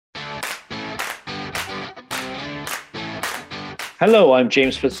Hello, I'm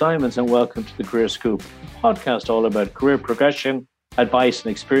James Fitzsimons and welcome to the Career Scoop, a podcast all about career progression, advice and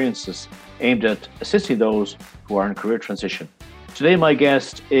experiences aimed at assisting those who are in career transition. Today my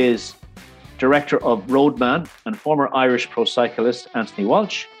guest is Director of Roadman and former Irish pro-cyclist Anthony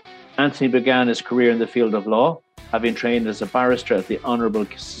Walsh. Anthony began his career in the field of law, having trained as a barrister at the Honourable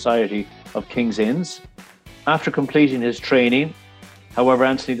Society of King's Inns. After completing his training, however,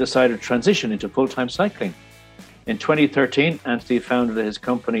 Anthony decided to transition into full-time cycling. In 2013, Anthony founded his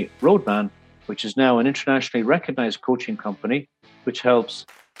company Roadman, which is now an internationally recognized coaching company which helps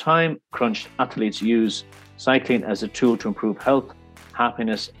time-crunched athletes use cycling as a tool to improve health,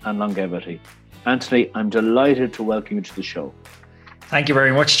 happiness and longevity. Anthony, I'm delighted to welcome you to the show. Thank you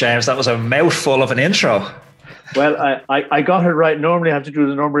very much, James. That was a mouthful of an intro. Well, I got it right. Normally I have to do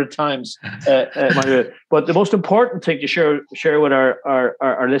the number of times. But the most important thing to share with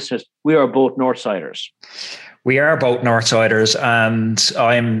our listeners, we are both Northsiders. We are both Northsiders, and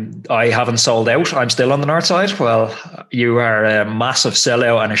I haven't sold out. I'm still on the North Side. Well, you are a massive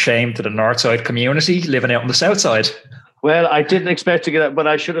sellout and a shame to the Northside community living out on the South Side. Well, I didn't expect to get that, but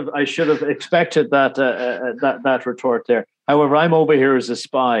I should have expected that retort there. However, I'm over here as a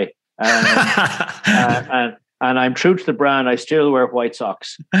spy, and I'm true to the brand. I still wear white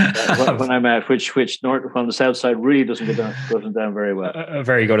socks when I'm out, which north from the South Side really doesn't go down very well.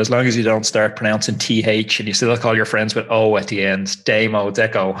 Very good, as long as you don't start pronouncing TH and you still call your friends with O at the end. Damo,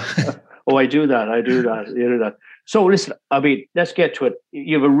 Deco. Oh, I do that. You do that. So listen, I mean, let's get to it.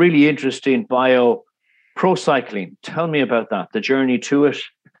 You have a really interesting bio, pro cycling. Tell me about that. The journey to it,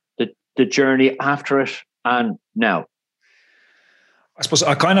 the journey after it, and now. I suppose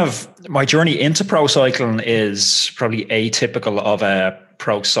my journey into pro cycling is probably atypical of a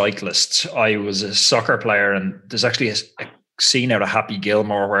pro cyclist. I was a soccer player, and there's actually a scene out of Happy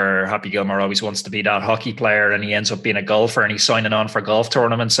Gilmore where Happy Gilmore always wants to be that hockey player, and he ends up being a golfer, and he's signing on for golf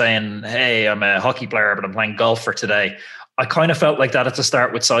tournaments saying, "Hey, I'm a hockey player, but I'm playing golf for today." I kind of felt like that at the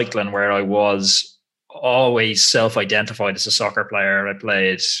start with cycling, where I was always self-identified as a soccer player. I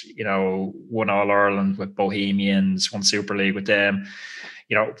played, won All-Ireland with Bohemians, won Super League with them,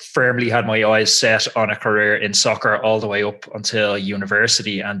 firmly had my eyes set on a career in soccer all the way up until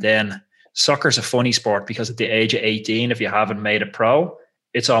university. And then soccer's a funny sport because at the age of 18, if you haven't made it pro,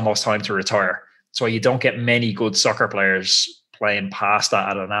 it's almost time to retire. So you don't get many good soccer players playing past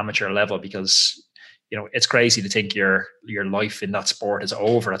that at an amateur level because it's crazy to think your life in that sport is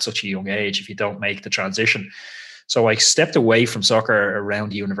over at such a young age if you don't make the transition. So I stepped away from soccer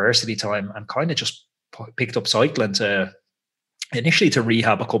around university time and kind of just picked up cycling initially to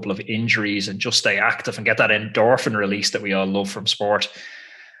rehab a couple of injuries and just stay active and get that endorphin release that we all love from sport.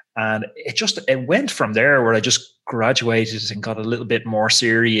 And it went from there where I just graduated and got a little bit more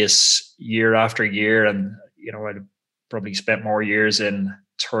serious year after year. And, I'd probably spent more years in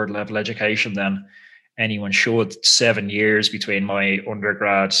third level education than anyone should. 7 years between my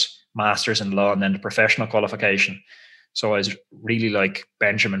undergrad, master's in law, and then the professional qualification. So I was really like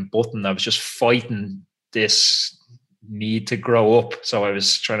Benjamin Button. I was just fighting this need to grow up. So I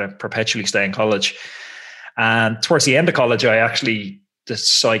was trying to perpetually stay in college. And towards the end of college, the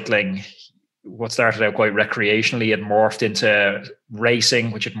cycling, what started out quite recreationally, had morphed into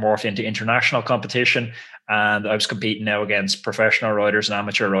racing, which had morphed into international competition. And I was competing now against professional riders and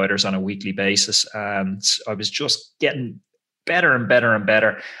amateur riders on a weekly basis. And I was just getting better and better and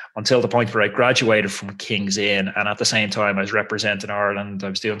better until the point where I graduated from King's Inn. And at the same time, I was representing Ireland. I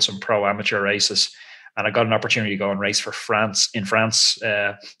was doing some pro amateur races. And I got an opportunity to go and race for France,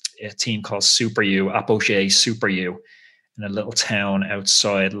 a team called Super U, Apogee Super U, in a little town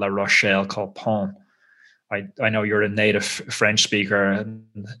outside La Rochelle called Pont. I know you're a native French speaker, and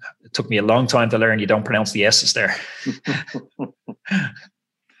it took me a long time to learn you don't pronounce the S's there.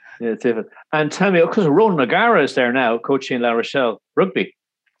 Yeah, David. And tell me, because Ronan O'Gara is there now coaching La Rochelle rugby.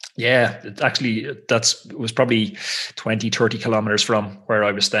 Yeah, that was probably 20, 30 kilometers from where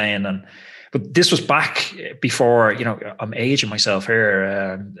I was staying. But this was back before, I'm aging myself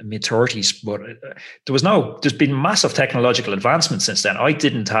here, mid-30s, but there's been massive technological advancement since then. I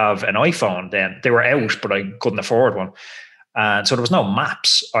didn't have an iPhone then. They were out, but I couldn't afford one. And so there was no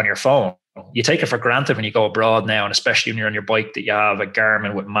maps on your phone. You take it for granted when you go abroad now, and especially when you're on your bike, that you have a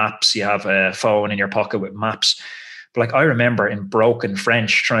Garmin with maps, you have a phone in your pocket with maps. But I remember in broken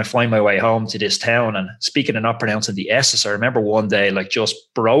French trying to find my way home to this town and speaking and not pronouncing the S's. I remember one day just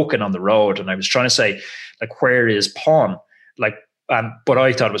broken on the road, and I was trying to say where is Pont? But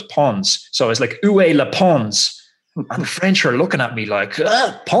I thought it was Pons. So I was like, où est la Pons? And the French are looking at me like,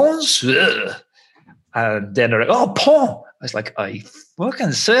 Pons? And then they're like, oh, Pont. I was like, I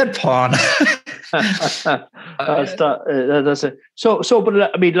fucking said Pont. That's it. So,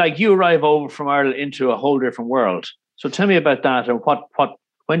 but I mean, like you arrive over from Ireland into a whole different world. So tell me about that, and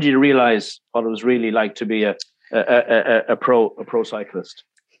when did you realize what it was really like to be a pro cyclist?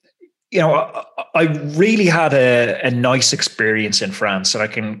 I really had a nice experience in France, and I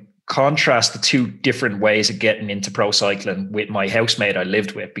can contrast the two different ways of getting into pro cycling with my housemate I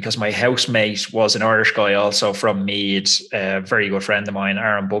lived with, because my housemate was an Irish guy also from Mead, a very good friend of mine,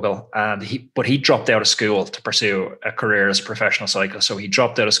 Aaron Bugle, and he dropped out of school to pursue a career as a professional cyclist. So he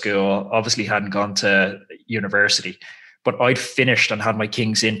dropped out of school, obviously hadn't gone to university, but I'd finished and had my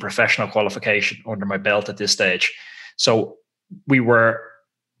King's Inn professional qualification under my belt at this stage. So we were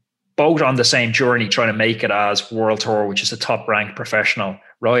both on the same journey, trying to make it as World Tour, which is the top ranked professional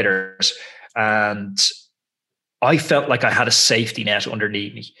riders. And I felt like I had a safety net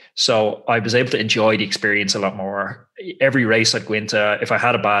underneath me. So I was able to enjoy the experience a lot more. Every race I'd go into, if I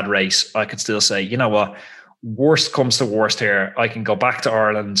had a bad race, I could still say, you know what, worst comes to worst here, I can go back to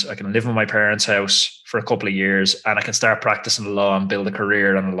Ireland, I can live in my parents' house for a couple of years, and I can start practicing the law and build a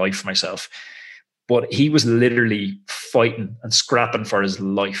career and a life for myself. But he was literally fighting and scrapping for his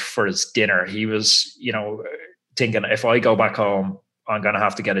life, for his dinner. He was, thinking, if I go back home, I'm going to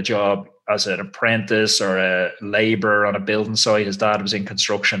have to get a job as an apprentice or a labourer on a building site. His dad was in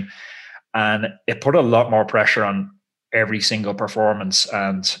construction. And it put a lot more pressure on every single performance.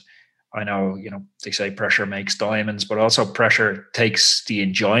 And I know, they say pressure makes diamonds, but also pressure takes the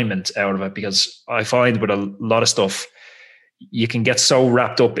enjoyment out of it, because I find with a lot of stuff, you can get so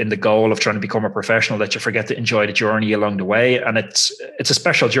wrapped up in the goal of trying to become a professional that you forget to enjoy the journey along the way. And it's a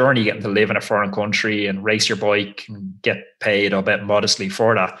special journey, getting to live in a foreign country and race your bike and get paid, albeit modestly,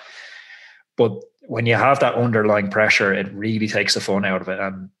 for that. But when you have that underlying pressure, it really takes the fun out of it.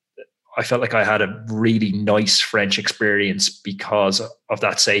 And I felt like I had a really nice French experience because of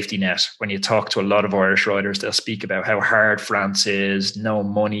that safety net. When you talk to a lot of Irish riders, they'll speak about how hard France is, no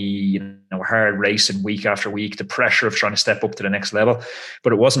money, hard racing week after week, the pressure of trying to step up to the next level.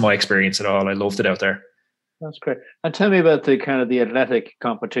 But it wasn't my experience at all. I loved it out there. That's great. And tell me about the kind of the athletic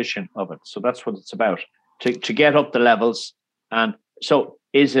competition of it. So that's what it's about, to get up the levels. And so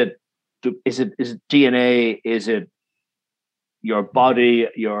is it DNA? Is it your body,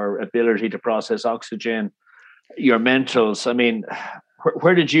 your ability to process oxygen, your mentals? I mean,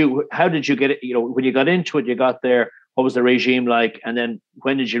 how did you get it? When you got into it, you got there, what was the regime like? And then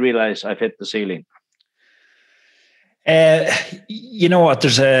when did you realize I've hit the ceiling? You know what?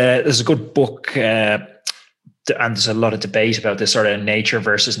 There's a good book, and there's a lot of debate about this sort of nature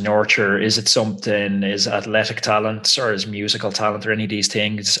versus nurture. Is athletic talent or is musical talent or any of these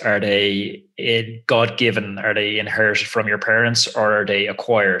things, are they God-given? Are they inherited from your parents, or are they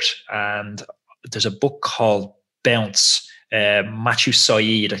acquired? And there's a book called Bounce. Matthew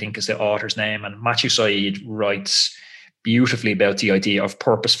Syed, I think, is the author's name. And Matthew Syed writes beautifully about the idea of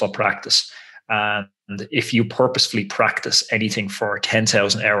purposeful practice. And if you purposefully practice anything for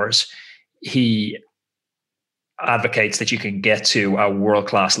 10,000 hours, he advocates that you can get to a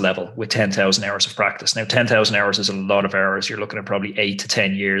world-class level with 10,000 hours of practice. Now, 10,000 hours is a lot of hours. You're looking at probably 8 to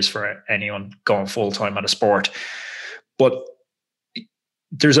 10 years for anyone going full-time at a sport. But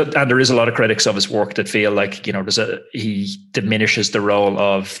there is a lot of critics of his work that feel like, he diminishes the role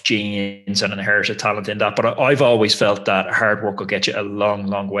of genes and inherited talent in that. But I've always felt that hard work will get you a long,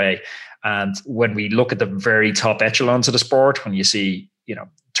 long way. And when we look at the very top echelons of the sport, when you see,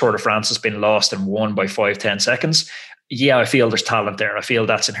 Tour de France has been lost and won by 5-10 seconds. Yeah, I feel there's talent there. I feel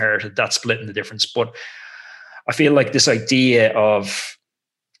that's inherited, that's splitting the difference. But I feel like this idea of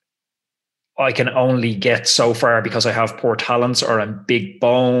I can only get so far because I have poor talents, or I'm big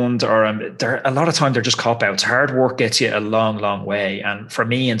boned, or a lot of time they're just cop outs. Hard work gets you a long, long way. And for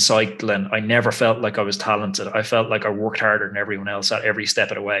me in cycling, I never felt like I was talented. I felt like I worked harder than everyone else at every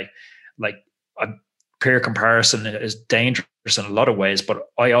step of the way. Like, peer comparison is dangerous in a lot of ways, but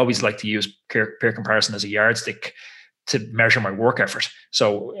I always like to use peer comparison as a yardstick to measure my work effort.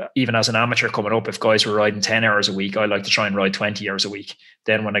 So even as an amateur coming up, if guys were riding 10 hours a week, I like to try and ride 20 hours a week.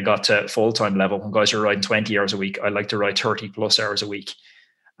 Then when I got to full-time level, when guys were riding 20 hours a week, I like to ride 30 plus hours a week.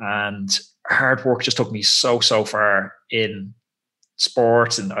 And hard work just took me so far in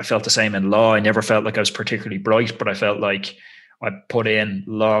sports. And I felt the same in law. I never felt like I was particularly bright, but I felt like I put in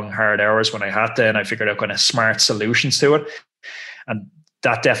long, hard hours when I had to, and I figured out kind of smart solutions to it. And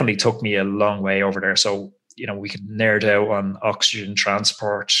that definitely took me a long way over there. So, we could nerd out on oxygen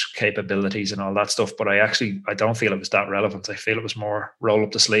transport capabilities and all that stuff, but I don't feel it was that relevant. I feel it was more roll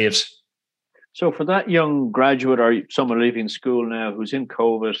up the sleeves. So for that young graduate or someone leaving school now who's in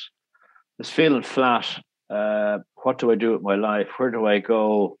COVID, is feeling flat, what do I do with my life? Where do I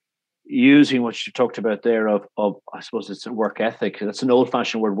go? using what you talked about there of I suppose it's a work ethic. That's an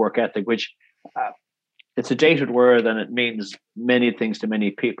old-fashioned word, work ethic, which it's a dated word and it means many things to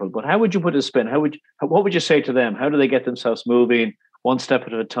many people. But how would you put a spin? What would you say to them? How do they get themselves moving one step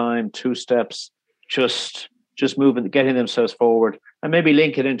at a time, two steps, just moving, getting themselves forward, and maybe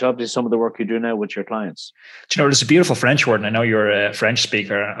link it into obviously some of the work you do now with your clients? Do you know, there's a beautiful French word, and I know you're a French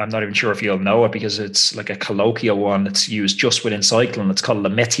speaker. I'm not even sure if you'll know it because it's like a colloquial one that's used just within cycling. It's called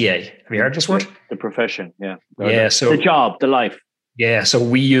le métier. Have you heard this word? The profession, yeah. Yeah. So the job, the life. Yeah. So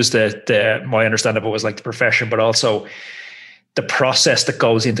we use my understanding of it was like the profession, but also the process that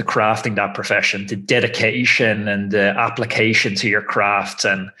goes into crafting that profession, the dedication and the application to your craft.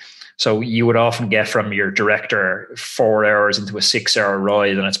 And so you would often get from your director 4 hours into a 6-hour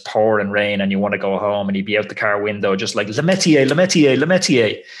ride and it's pouring rain and you want to go home and you'd be out the car window just like le métier, le métier, le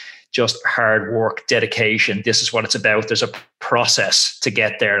métier. Just hard work, dedication. This is what it's about. There's a process to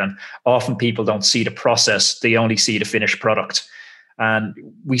get there. And often people don't see the process. They only see the finished product. And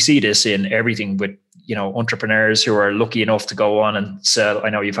we see this in everything with, entrepreneurs who are lucky enough to go on and sell. I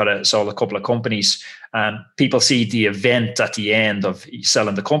know you've sold a couple of companies, and people see the event at the end of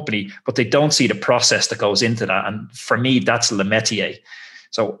selling the company, but they don't see the process that goes into that. And for me, that's le métier.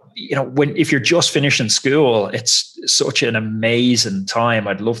 So, if you're just finishing school, it's such an amazing time.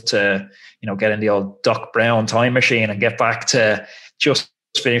 I'd love to, get in the old Doc Brown time machine and get back to just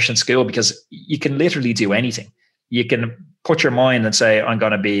finishing school, because you can literally do anything. You can put your mind and say, I'm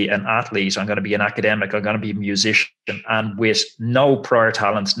going to be an athlete, I'm going to be an academic, I'm going to be a musician. And with no prior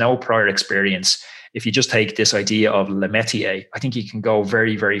talent, no prior experience, if you just take this idea of le métier, I think you can go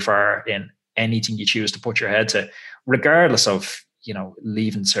very, very far in anything you choose to put your head to, regardless of,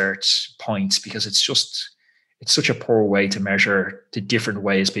 leaving cert points, because it's such a poor way to measure the different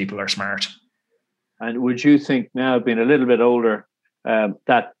ways people are smart. And would you think now, being a little bit older,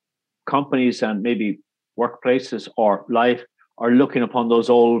 that companies and maybe workplaces or life are looking upon those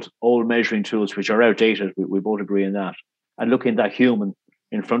old measuring tools, which are outdated? We both agree on that, and looking at that human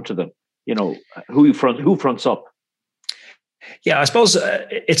in front of them. Who fronts up? Yeah, I suppose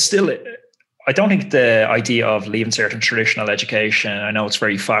it's still. I don't think the idea of leaving certain traditional education, I know it's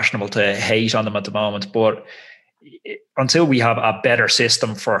very fashionable to hate on them at the moment, but until we have a better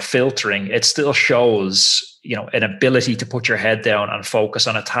system for filtering, it still shows, an ability to put your head down and focus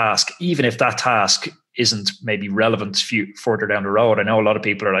on a task, even if that task isn't maybe relevant further down the road. I know a lot of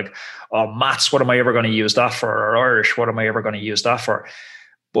people are like, oh, maths, what am I ever going to use that for? Or Irish, what am I ever going to use that for?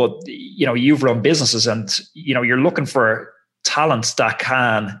 But, you've run businesses and, you're looking for talent that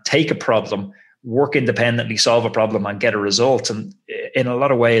can take a problem, work independently, solve a problem and get a result. And in a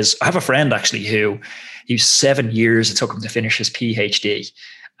lot of ways, I have a friend actually who 7 years it took him to finish his PhD.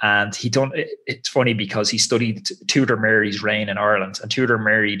 And it's funny because he studied Tudor Mary's reign in Ireland, and Tudor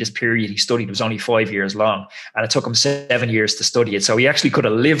Mary, this period he studied was only 5 years long, and it took him 7 years to study it. So he actually could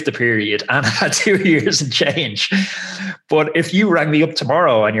have lived the period and had 2 years and change. But if you rang me up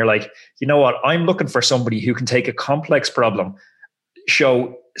tomorrow and you're like, you know what, I'm looking for somebody who can take a complex problem,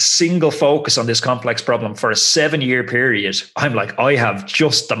 show single focus on this complex problem for a 7-year period, I'm like, I have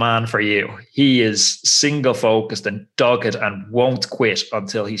just the man for you. He is single focused and dogged and won't quit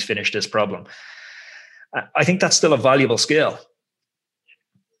until he's finished this problem. I think that's still a valuable skill.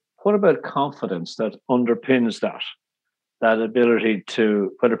 What about confidence that underpins that ability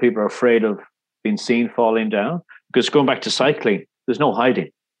to, whether people are afraid of being seen falling down? Because going back to cycling, there's no hiding.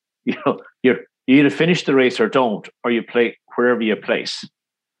 You either finish the race or don't, or you play wherever you place.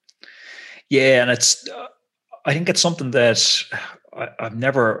 Yeah, and I think it's something that I've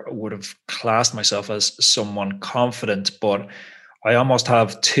never would have classed myself as someone confident, but I almost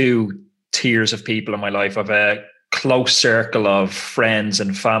have 2 tiers of people in my life. I have a close circle of friends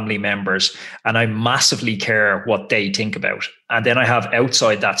and family members, and I massively care what they think about. And then I have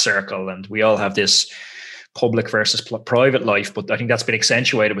outside that circle, and we all have this public versus private life, but I think that's been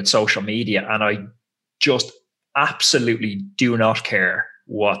accentuated with social media. And I just absolutely do not care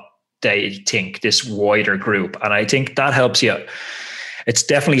what they think, this wider group. And I think that helps you. It's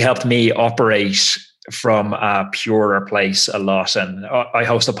definitely helped me operate from a purer place a lot. And I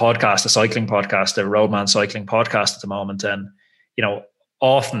host a podcast, a cycling podcast, the Roadman Cycling Podcast at the moment. And,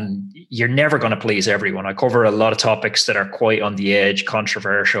 often you're never going to please everyone. I cover a lot of topics that are quite on the edge,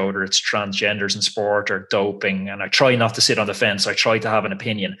 controversial, whether it's transgenders in sport or doping. And I try not to sit on the fence. I try to have an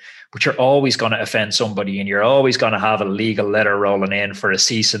opinion, but you're always going to offend somebody, and you're always going to have a legal letter rolling in for a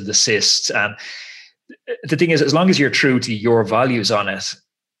cease and desist. And the thing is, as long as you're true to your values on it,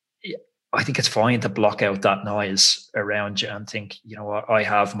 I think it's fine to block out that noise around you and think, you know what, I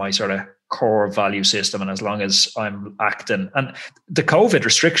have my sort of core value system, and as long as I'm acting, and the COVID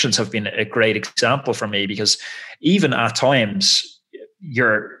restrictions have been a great example for me, because even at times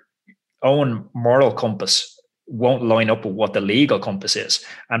your own moral compass won't line up with what the legal compass is.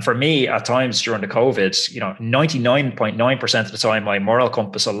 And for me, at times during the COVID, 99.9% of the time, my moral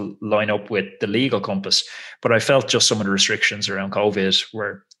compass will line up with the legal compass. But I felt just some of the restrictions around COVID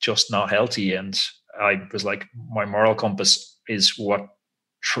were just not healthy. And I was like, my moral compass is what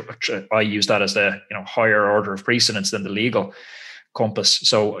I use that as the higher order of precedence than the legal compass.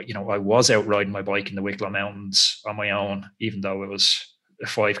 So, I was out riding my bike in the Wicklow Mountains on my own, even though it was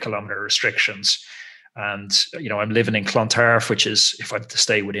 5 kilometer restrictions. And, I'm living in Clontarf, which is, if I had to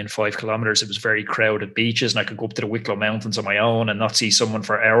stay within 5 kilometers, it was very crowded beaches, and I could go up to the Wicklow Mountains on my own and not see someone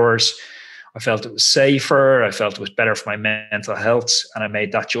for hours. I felt it was safer. I felt it was better for my mental health, and I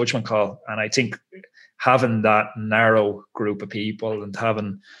made that judgment call. And I think having that narrow group of people and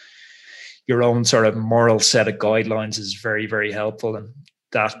having your own sort of moral set of guidelines is very, very helpful. And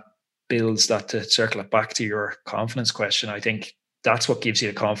that builds that, to circle it back to your confidence question. I think that's what gives you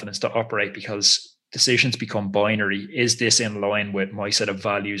the confidence to operate, because decisions become binary. Is this in line with my set of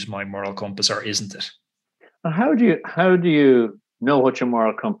values, my moral compass, or isn't it? How do you know what your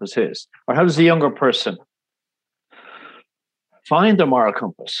moral compass is? Or how does a younger person find their moral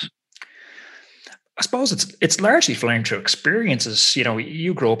compass? I suppose it's largely flying through experiences.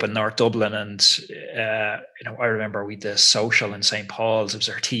 You grew up in North Dublin, and I remember we did a social in St. Paul's. It was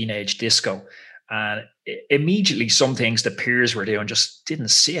our teenage disco, and immediately some things that peers were doing just didn't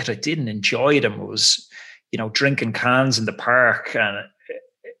see it. I didn't enjoy them. It was, drinking cans in the park, and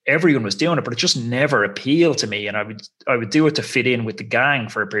everyone was doing it, but it just never appealed to me. And I would do it to fit in with the gang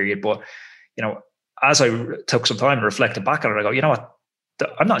for a period. But, as I took some time and reflected back on it, I go, you know what?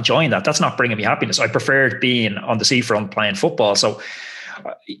 I'm not enjoying that. That's not bringing me happiness. I preferred being on the seafront playing football. So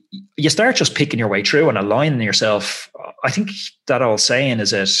you start just picking your way through and aligning yourself. I think that old saying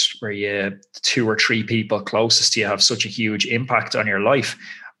is it where you 2 or 3 people closest to you have such a huge impact on your life.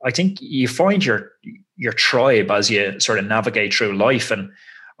 I think you find your tribe as you sort of navigate through life. And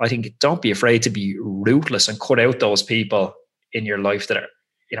I think don't be afraid to be ruthless and cut out those people in your life that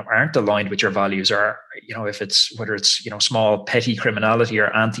aren't aligned with your values, or, if it's, whether it's, small petty criminality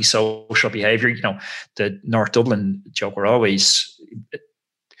or antisocial behavior. The North Dublin joke,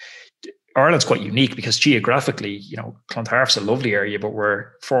 Ireland's quite unique because geographically, Clontarf's a lovely area, but we're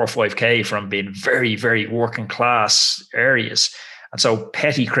 4 or 5K from being very, very working class areas. And so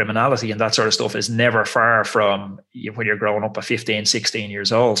petty criminality and that sort of stuff is never far from when you're growing up at 15, 16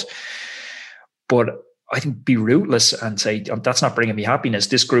 years old. But I think be ruthless and say, that's not bringing me happiness.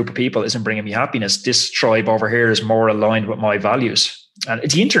 This group of people isn't bringing me happiness. This tribe over here is more aligned with my values. And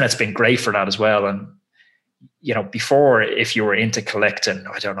the internet's been great for that as well. And, before, if you were into collecting,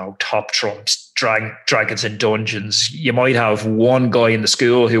 I don't know, top trumps, dragons and dungeons, you might have one guy in the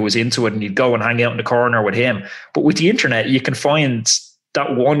school who was into it and you'd go and hang out in the corner with him. But with the internet, you can find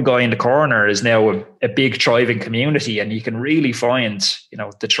that one guy in the corner is now a big thriving community, and you can really find,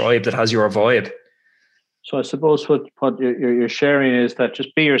 the tribe that has your vibe. So I suppose what you're sharing is that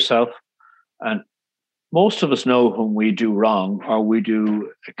just be yourself, and most of us know when we do wrong, or we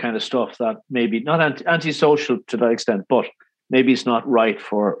do kind of stuff that maybe not antisocial to that extent, but maybe it's not right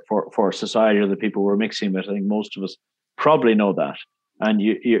for society or the people we're mixing with. I think most of us probably know that, and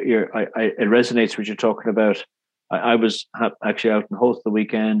it resonates what you're talking about. I was actually out in Hoth the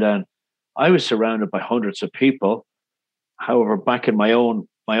weekend, and I was surrounded by hundreds of people. However, back in my own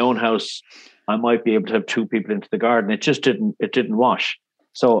house, I might be able to have 2 people into the garden. It just didn't wash.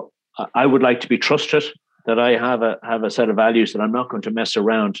 So I would like to be trusted, that I have a set of values that I'm not going to mess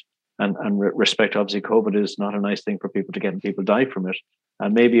around and respect. Obviously, COVID is not a nice thing for people to get, and people die from it.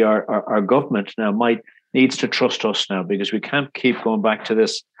 And maybe our government now needs to trust us now, because we can't keep going back to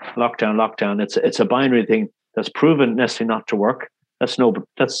this lockdown. It's a binary thing that's proven necessarily not to work. That's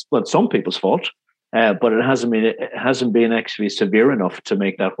some people's fault, but it hasn't been actually severe enough to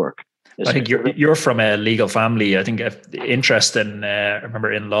make that work. I think you're from a legal family. I think interest in, I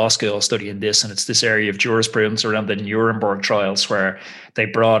remember in law school studying this, and it's this area of jurisprudence around the Nuremberg trials where they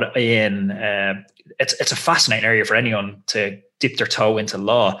brought in, it's a fascinating area for anyone to dip their toe into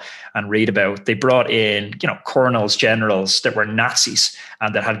law and read about. They brought in, colonels, generals that were Nazis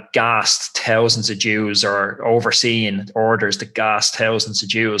and that had gassed thousands of Jews, or overseen orders that gassed thousands of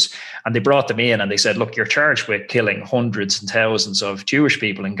Jews. And they brought them in and they said, look, you're charged with killing hundreds and thousands of Jewish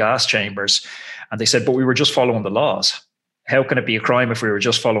people in gas chambers. And they said, but we were just following the laws. How can it be a crime if we were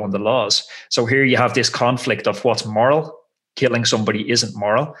just following the laws? So here you have this conflict of what's moral killing somebody isn't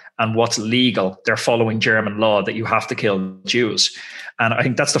moral, and what's legal, they're following German law that you have to kill Jews. And I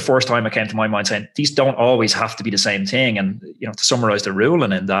think that's the first time it came to my mind saying these don't always have to be the same thing. And, to summarize the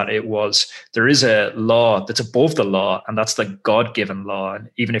ruling in that, it was there is a law that's above the law, and that's the God-given law. And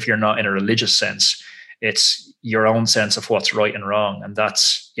even if you're not in a religious sense, it's your own sense of what's right and wrong. And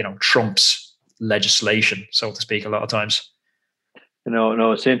that's, trumps legislation, so to speak, a lot of times.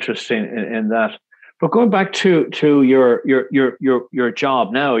 No, it's interesting in that. But going back to your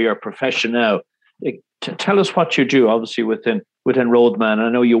job now, your profession now, tell us what you do, obviously, within Roadman. I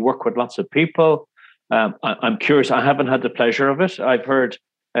know you work with lots of people. I'm curious. I haven't had the pleasure of it. I've heard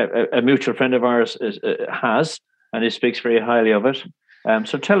a mutual friend of ours has, and he speaks very highly of it.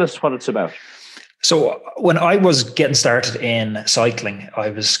 So tell us what it's about. So when I was getting started in cycling, I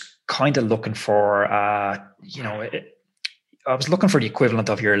was kind of looking for, I was looking for the equivalent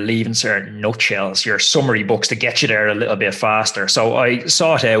of your Leaving Cert nutshells, your summary books to get you there a little bit faster. So I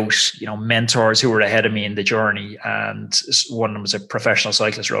sought out, mentors who were ahead of me in the journey. And one of them was a professional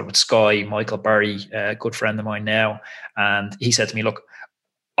cyclist, rode with Sky, Michael Barry, a good friend of mine now. And he said to me, look,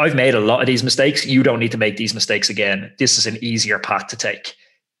 I've made a lot of these mistakes. You don't need to make these mistakes again. This is an easier path to take.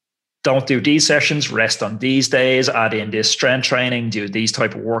 Don't do these sessions, rest on these days, add in this strength training, do these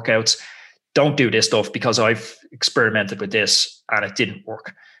type of workouts. Don't do this stuff because I've experimented with this and it didn't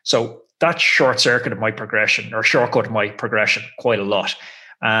work. So that shortcut my progression quite a lot.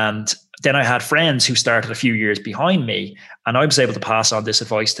 And then I had friends who started a few years behind me, and I was able to pass on this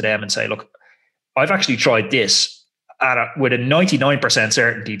advice to them and say, look, I've actually tried this. And with a 99%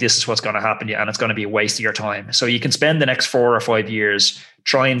 certainty, this is what's going to happen to you, and it's going to be a waste of your time. So you can spend the next 4 or 5 years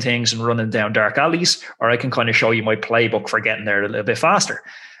trying things and running down dark alleys, or I can kind of show you my playbook for getting there a little bit faster.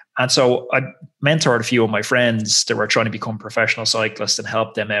 And so I mentored a few of my friends that were trying to become professional cyclists and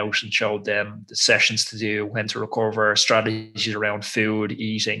helped them out and showed them the sessions to do, when to recover, strategies around food,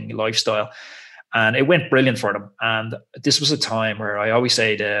 eating, lifestyle. And it went brilliant for them. And this was a time where I always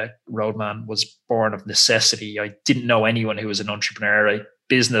say the Roadman was born of necessity. I didn't know anyone who was an entrepreneur.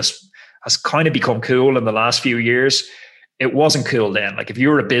 Business has kind of become cool in the last few years. It wasn't cool then. Like if you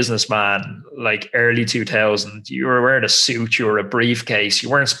were a businessman, like early 2000, you were wearing a suit, you were a briefcase, you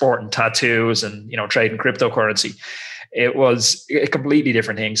weren't sporting tattoos and, trading cryptocurrency. It was a completely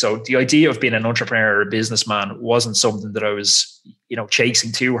different thing. So the idea of being an entrepreneur or a businessman wasn't something that I was,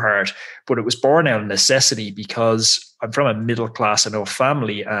 chasing too hard, but it was born out of necessity because I'm from a middle class enough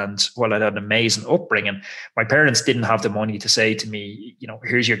family. And while I had an amazing upbringing, my parents didn't have the money to say to me,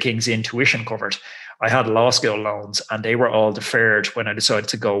 here's your King's Inn tuition covered. I had law school loans and they were all deferred when I decided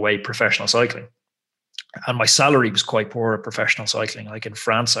to go away professional cycling. And my salary was quite poor at professional cycling. Like in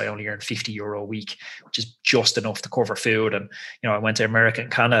France, I only earned €50 a week, which is just enough to cover food. And, I went to America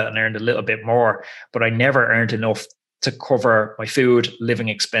and Canada and earned a little bit more, but I never earned enough to cover my food, living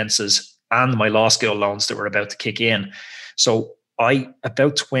expenses, and my law school loans that were about to kick in. So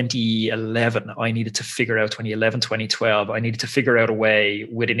about 2011, I needed to figure out 2012, I needed to figure out a way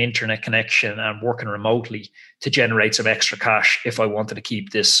with an internet connection and working remotely to generate some extra cash if I wanted to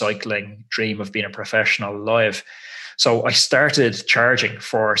keep this cycling dream of being a professional alive. So I started charging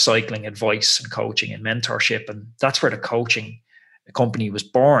for cycling advice and coaching and mentorship. And that's where the coaching company was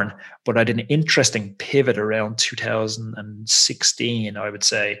born. But I had an interesting pivot around 2016, I would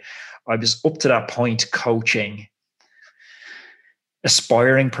say. I was up to that point coaching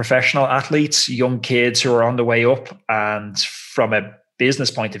aspiring professional athletes, young kids who are on the way up. And from a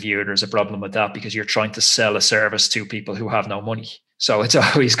business point of view, there's a problem with that because you're trying to sell a service to people who have no money. So it's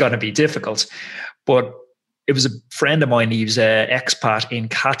always going to be difficult. But it was a friend of mine. He was an expat in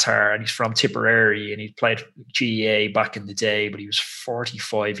Qatar and he's from Tipperary and he played GEA back in the day, but he was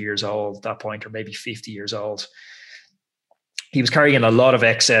 45 years old at that point, or maybe 50 years old. He was carrying a lot of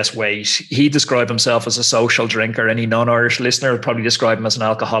excess weight. He described himself as a social drinker. Any non-Irish listener would probably describe him as an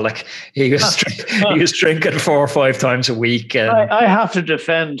alcoholic. He was drinking 4 or 5 times a week. I have to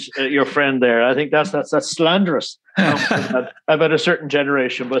defend your friend there. I think that's slanderous about a certain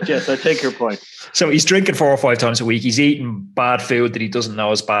generation. But yes, I take your point. So he's drinking 4 or 5 times a week. He's eating bad food that he doesn't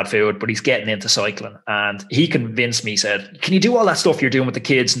know is bad food, but he's getting into cycling. And he convinced me, he said, can you do all that stuff you're doing with the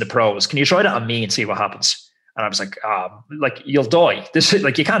kids and the pros? Can you try that on me and see what happens? And I was like, you'll die. This is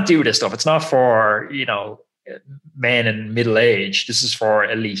like, you can't do this stuff. It's not for, men in middle age. This is for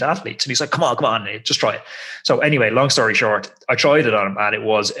elite athletes. And he's like, come on, just try it. So anyway, long story short, I tried it on him and it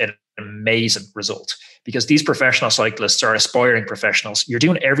was an amazing result because these professional cyclists are aspiring professionals. You're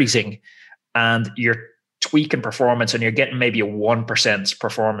doing everything and you're tweaking performance and you're getting maybe a 1%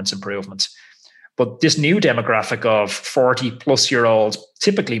 performance improvement. But this new demographic of 40 plus year olds,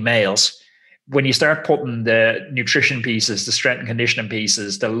 typically males, when you start putting the nutrition pieces, the strength and conditioning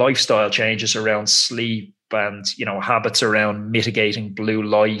pieces, the lifestyle changes around sleep and, habits around mitigating blue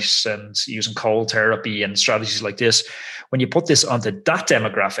light and using cold therapy and strategies like this, when you put this onto that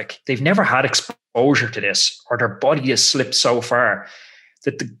demographic, they've never had exposure to this, or their body has slipped so far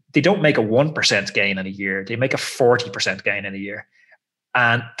that they don't make a 1% gain in a year. They make a 40% gain in a year.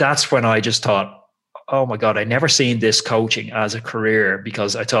 And that's when I just thought, oh my God, I never seen this coaching as a career,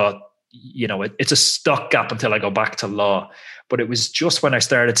 because I thought, it's a stopgap until I go back to law. But it was just when I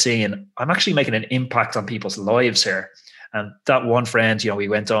started seeing I'm actually making an impact on people's lives here. And that one friend, he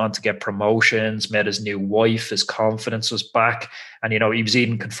went on to get promotions, met his new wife, his confidence was back. And, he was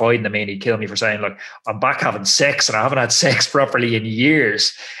even confiding to me, and he'd kill me for saying, look, I'm back having sex, and I haven't had sex properly in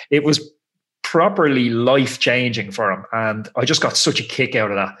years. It was properly life-changing for him. And I just got such a kick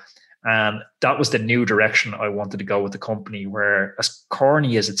out of that. And that was the new direction I wanted to go with the company, where, as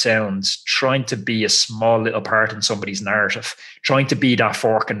corny as it sounds, trying to be a small little part in somebody's narrative, trying to be that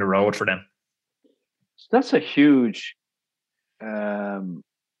fork in the road for them. That's a huge,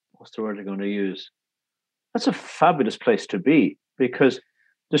 what's the word I'm going to use? That's a fabulous place to be, because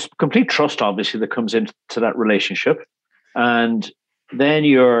there's complete trust, obviously, that comes into that relationship. And then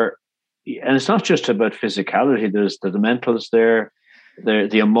and it's not just about physicality, there's the mentals there,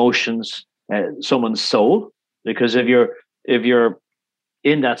 the emotions, someone's soul, because if you're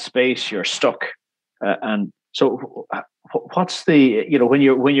in that space, you're stuck. And so what's the, when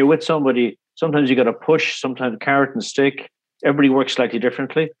you're with somebody, sometimes you got to push, sometimes carrot and stick. Everybody works slightly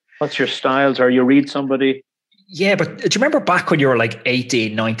differently. What's your styles? Or you read somebody? Yeah, but do you remember back when you were like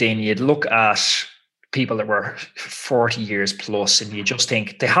 18, 19, you'd look at people that were 40 years plus and you just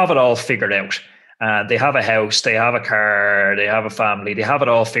think they have it all figured out. They have a house, they have a car, they have a family, they have it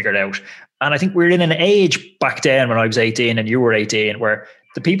all figured out. And I think we're in an age back then when I was 18 and you were 18, where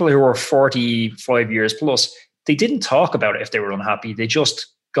the people who were 45 years plus, they didn't talk about it if they were unhappy. They just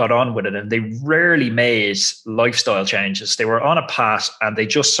got on with it, and they rarely made lifestyle changes. They were on a path and they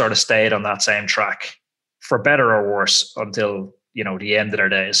just sort of stayed on that same track, for better or worse, until, the end of their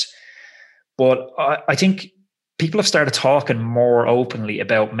days. But I think people have started talking more openly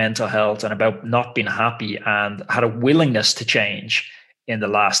about mental health and about not being happy, and had a willingness to change in the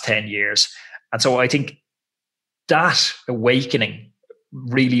last 10 years. And so I think that awakening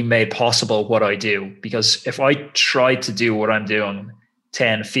really made possible what I do, because if I tried to do what I'm doing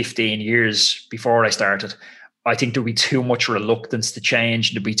 10, 15 years before I started, I think there'd be too much reluctance to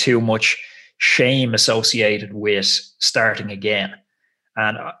change. There'd be too much shame associated with starting again.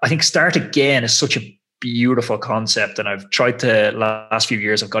 And I think start again is such a beautiful concept. And I've tried to, last few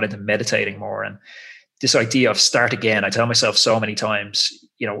years, I've got into meditating more. And this idea of start again, I tell myself so many times,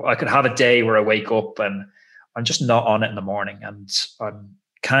 I could have a day where I wake up and I'm just not on it in the morning and I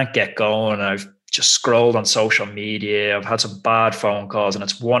can't get going. I've just scrolled on social media. I've had some bad phone calls and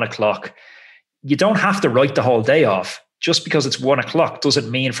it's 1 o'clock. You don't have to write the whole day off. Just because it's 1 o'clock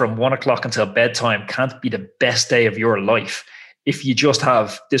doesn't mean from 1 o'clock until bedtime can't be the best day of your life, if you just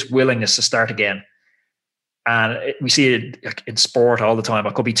have this willingness to start again. And we see it in sport all the time.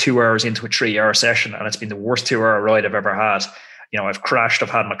 I could be 2 hours into a 3-hour session and it's been the worst 2-hour ride I've ever had. I've crashed, I've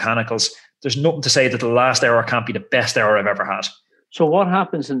had mechanicals. There's nothing to say that the last hour can't be the best hour I've ever had. So what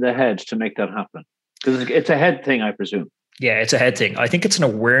happens in the head to make that happen? Because it's a head thing, I presume. Yeah, it's a head thing. I think it's an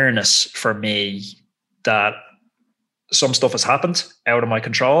awareness for me that some stuff has happened out of my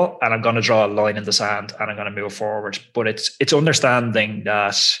control and I'm going to draw a line in the sand and I'm going to move forward. But it's understanding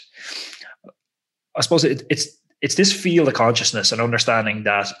that, I suppose it's this field of consciousness, and understanding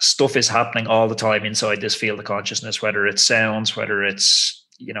that stuff is happening all the time inside this field of consciousness, whether it's sounds, whether it's,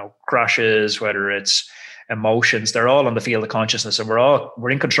 crashes, whether it's emotions, they're all on the field of consciousness, and we're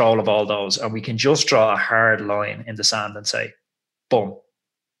in control of all those. And we can just draw a hard line in the sand and say, boom,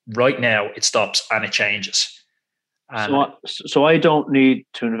 right now it stops and it changes. And so I don't need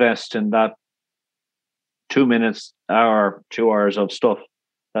to invest in that 2 minutes, hour, 2 hours of stuff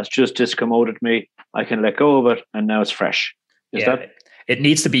that's just discommoded me. I can let go of it and now it's fresh. It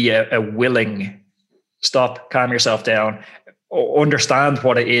needs to be a willing stop, calm yourself down, understand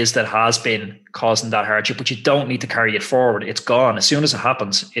what it is that has been causing that hardship, but you don't need to carry it forward. It's gone. As soon as it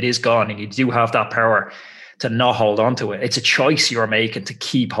happens, it is gone. And you do have that power to not hold on to it. It's a choice you're making to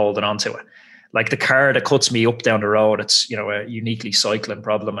keep holding on to it. Like the car that cuts me up down the road, it's, a uniquely cycling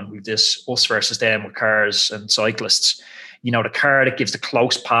problem. And we've this us versus them with cars and cyclists. The car that gives the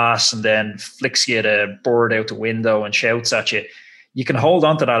close pass and then flicks you the bird out the window and shouts at you. You can hold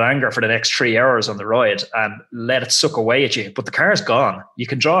on to that anger for the next 3 hours on the ride and let it suck away at you. But the car's gone. You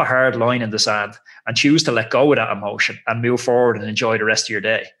can draw a hard line in the sand and choose to let go of that emotion and move forward and enjoy the rest of your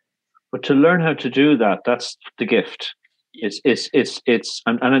day. But to learn how to do that, that's the gift.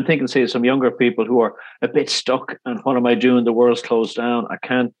 And I'm thinking, say, some younger people who are a bit stuck. And what am I doing? The world's closed down. I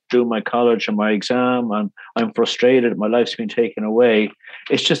can't do my college and my exam. I'm frustrated. My life's been taken away.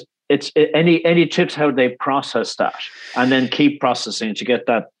 Any tips how they process that and then keep processing to get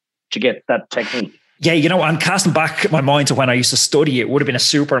that technique. Yeah, I'm casting back my mind to when I used to study. It would have been a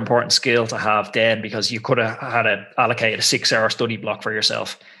super important skill to have then, because you could have had allocated a 6-hour study block for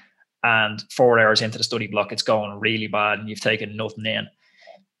yourself. And 4 hours into the study block, it's going really bad and you've taken nothing in.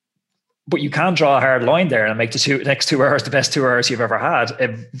 But you can draw a hard line there and make the next 2 hours the best 2 hours you've ever had. A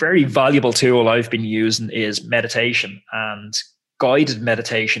very valuable tool I've been using is meditation, and guided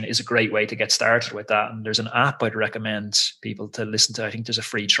meditation is a great way to get started with that. And there's an app I'd recommend people to listen to. I think there's a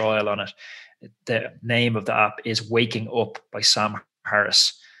free trial on it. The name of the app is Waking Up by Sam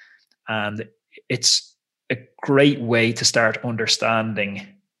Harris. And it's a great way to start understanding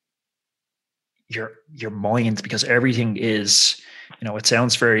your mind, because everything is, it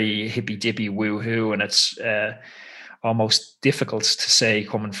sounds very hippy dippy woohoo, and it's almost difficult to say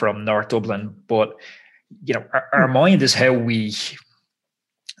coming from North Dublin, but our mind is how we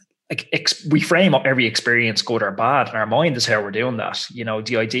frame up every experience, good or bad, and our mind is how we're doing that.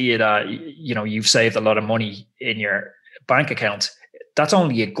 The idea that you've saved a lot of money in your bank account, that's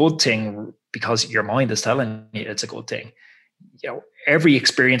only a good thing because your mind is telling you it's a good thing. Every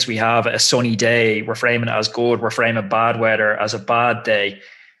experience we have, a sunny day, we're framing it as good. We're framing bad weather as a bad day.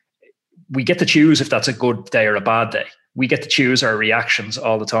 We get to choose if that's a good day or a bad day. We get to choose our reactions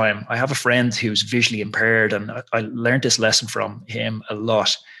all the time. I have a friend who's visually impaired, and I learned this lesson from him a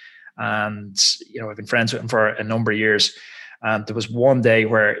lot. And, I've been friends with him for a number of years. And there was one day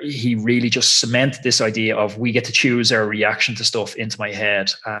where he really just cemented this idea of we get to choose our reaction to stuff into my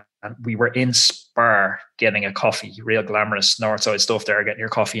head. And we were in Spar getting a coffee, real glamorous Northside stuff there, getting your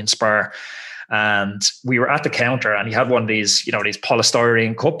coffee in Spar. And we were at the counter, and he had one of these, these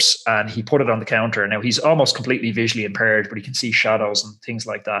polystyrene cups, and he put it on the counter. Now he's almost completely visually impaired, but he can see shadows and things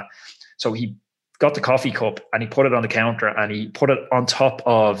like that. So he got the coffee cup and he put it on the counter, and he put it on top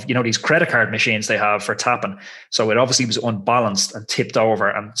of, these credit card machines they have for tapping. So it obviously was unbalanced and tipped over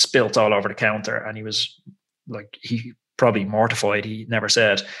and spilt all over the counter. And he was like, he probably mortified. He never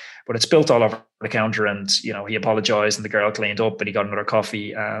said, but it spilt all over the counter, and, he apologized, and the girl cleaned up, and he got another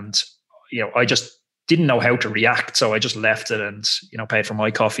coffee. And, I just didn't know how to react. So I just left it and, paid for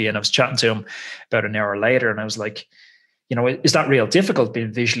my coffee. And I was chatting to him about an hour later, and I was like, is that real difficult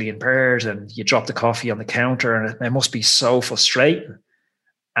being visually impaired and you drop the coffee on the counter, and it must be so frustrating?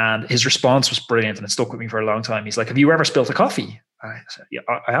 And his response was brilliant, and it stuck with me for a long time. He's like, have you ever spilled a coffee? I said, yeah,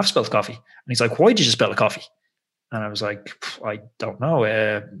 I have spilled coffee. And he's like, why did you spill a coffee? And I was like, I don't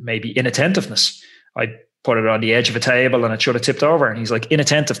know, maybe inattentiveness. I put it on the edge of a table and it should have tipped over. And he's like,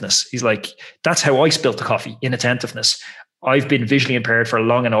 inattentiveness. He's like, that's how I spilled the coffee, inattentiveness. I've been visually impaired for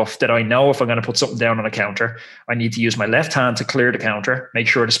long enough that I know if I'm going to put something down on a counter, I need to use my left hand to clear the counter, make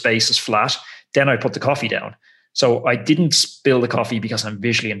sure the space is flat. Then I put the coffee down. So I didn't spill the coffee because I'm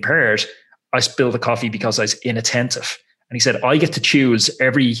visually impaired. I spilled the coffee because I was inattentive. And he said, I get to choose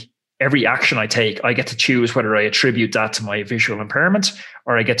every action I take. I get to choose whether I attribute that to my visual impairment,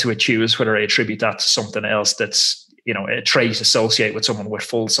 or I get to choose whether I attribute that to something else that's, a trait associated with someone with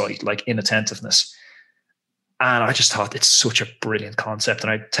full sight, like inattentiveness. And I just thought it's such a brilliant concept.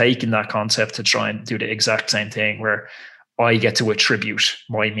 And I've taken that concept to try and do the exact same thing, where I get to attribute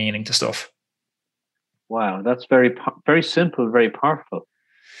my meaning to stuff. Wow, that's very, very simple, very powerful.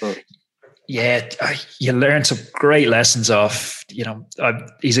 But yeah, you learn some great lessons off,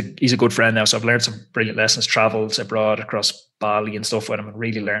 he's a good friend now. So I've learned some brilliant lessons, traveled abroad across Bali and stuff with him, and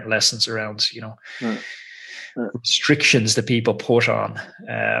really learned lessons around, restrictions that people put on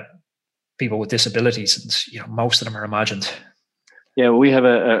people with disabilities. And, most of them are imagined. Yeah, we have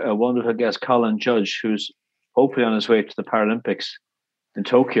a wonderful guest, Colin Judge, who's hopefully on his way to the Paralympics in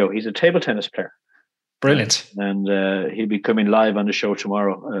Tokyo. He's a table tennis player. Brilliant. And he'll be coming live on the show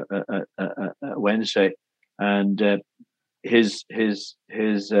tomorrow, Wednesday. And he's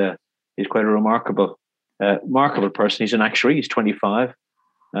quite a remarkable person. He's an actuary. He's 25,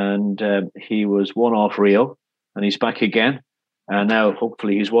 and he was one off Rio, and he's back again. And now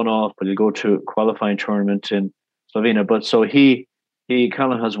hopefully he's one off, but he'll go to a qualifying tournament in Slovenia. But so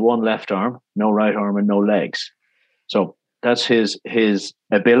Colin has one left arm, no right arm, and no legs. So that's his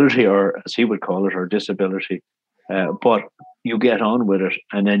ability, or as he would call it, or disability. But you get on with it,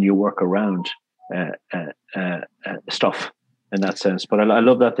 and then you work around stuff in that sense. But I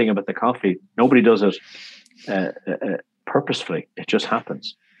love that thing about the coffee. Nobody does it purposefully. It just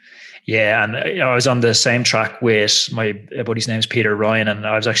happens. Yeah, and I was on the same track with my buddy's name's Peter Ryan, and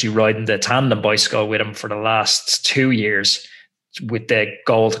I was actually riding the tandem bicycle with him for the last 2 years with the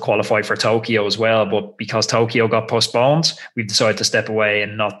goal to qualify for Tokyo as well. But because Tokyo got postponed, we've decided to step away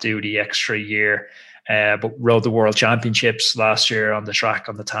and not do the extra year. But rode the World Championships last year on the track,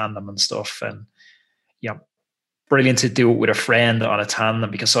 on the tandem and stuff. And yeah, brilliant to do it with a friend on a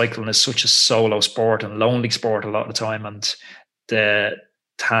tandem, because cycling is such a solo sport and lonely sport a lot of the time. And the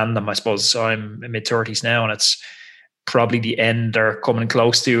tandem, I suppose, I'm in mid-30s now, and it's probably the end, or coming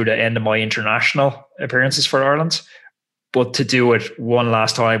close to the end of my international appearances for Ireland. But to do it one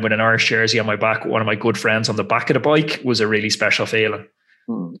last time with an Irish jersey on my back, one of my good friends on the back of the bike, was a really special feeling.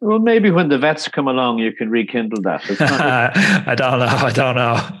 Well, maybe when the vets come along, you can rekindle that. I don't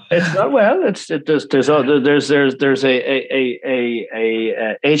know. It's not, well. There's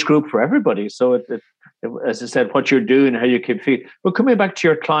a age group for everybody. So it, as I said, what you're doing, how you keep feet. But coming back to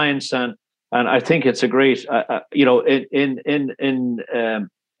your clients, and I think it's a great, the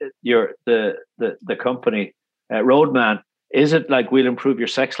company, Roadman. Is it like, we'll improve your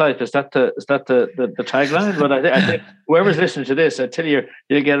sex life? Is that the tagline? But I think whoever's listening to this, I tell you,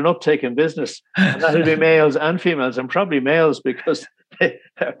 you'll get an uptake in business, and that'll be males and females, and probably males, because they're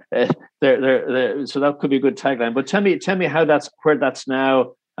so that could be a good tagline. But tell me how where that's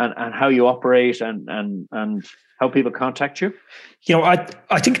now, and how you operate, and how people contact you.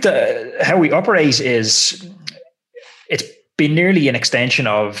 I think how we operate is, it's been nearly an extension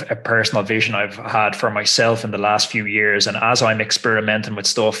of a personal vision I've had for myself in the last few years. And as I'm experimenting with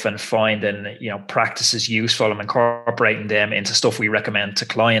stuff and finding, practices useful, I'm incorporating them into stuff we recommend to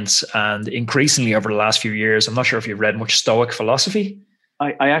clients. And increasingly over the last few years, I'm not sure if you've read much Stoic philosophy.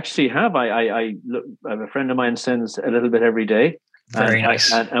 I actually have. I have a friend of mine sends a little bit every day. Very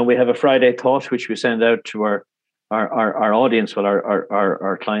nice. And we have a Friday thought, which we send out to our audience,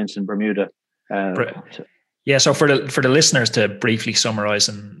 our clients in Bermuda. Yeah, so for the listeners, to briefly summarize,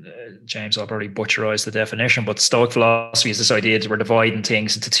 and James, I'll probably butcherize the definition, but Stoic philosophy is this idea that we're dividing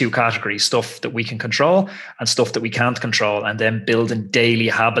things into two categories: stuff that we can control and stuff that we can't control, and then building daily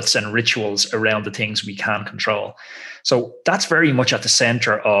habits and rituals around the things we can control. So that's very much at the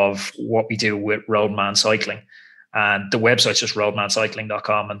center of what we do with Roadman Cycling. And the website's just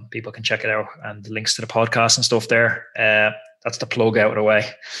roadmancycling.com, and people can check it out, and the links to the podcast and stuff there. That's the plug out of the way.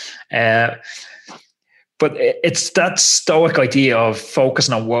 But it's that Stoic idea of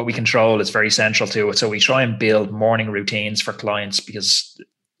focusing on what we control is very central to it. So we try and build morning routines for clients, because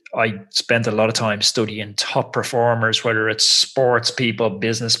I spent a lot of time studying top performers, whether it's sports people,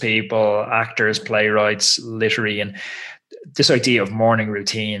 business people, actors, playwrights, literary. And this idea of morning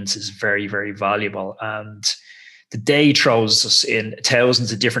routines is very, very valuable. And the day throws us in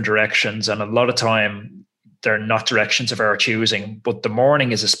thousands of different directions. And a lot of time, they're not directions of our choosing, but the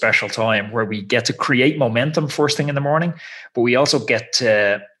morning is a special time where we get to create momentum first thing in the morning, but we also get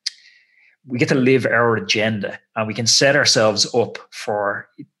to live our agenda, and we can set ourselves up for,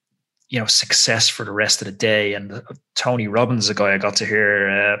 success for the rest of the day. And Tony Robbins is a guy I got to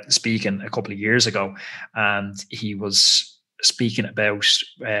hear speaking a couple of years ago, and he was speaking about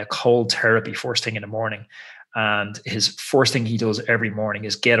cold therapy first thing in the morning. And his first thing he does every morning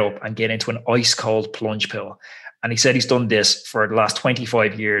is get up and get into an ice cold plunge pool. And he said he's done this for the last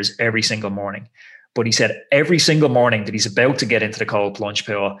 25 years, every single morning. But he said every single morning that he's about to get into the cold plunge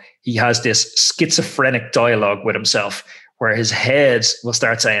pool, he has this schizophrenic dialogue with himself, where his head will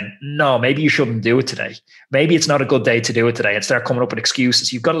start saying, no, maybe you shouldn't do it today. Maybe it's not a good day to do it today, and start coming up with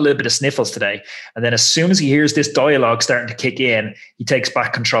excuses. You've got a little bit of sniffles today. And then as soon as he hears this dialogue starting to kick in, he takes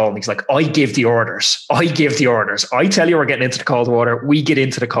back control, and he's like, I give the orders. I tell you we're getting into the cold water. We get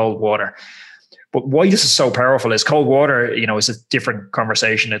into the cold water. But why this is so powerful is cold water, is a different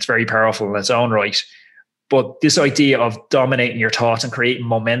conversation. It's very powerful in its own right. But this idea of dominating your thoughts and creating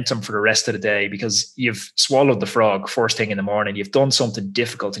momentum for the rest of the day, because you've swallowed the frog first thing in the morning, you've done something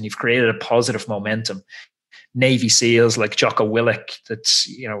difficult, and you've created a positive momentum. Navy SEALs like Jocko Willink, that's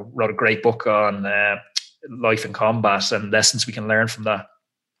wrote a great book on life in combat and lessons we can learn from that.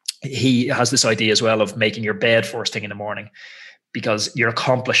 He has this idea as well of making your bed first thing in the morning, because you're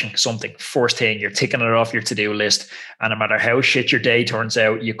accomplishing something first thing, you're ticking it off your to-do list. And no matter how shit your day turns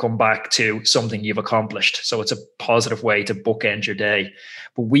out, you come back to something you've accomplished. So it's a positive way to bookend your day.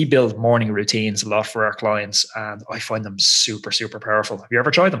 But we build morning routines a lot for our clients, and I find them super, super powerful. Have you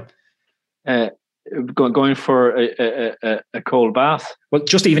ever tried them? Going for a cold bath? Well,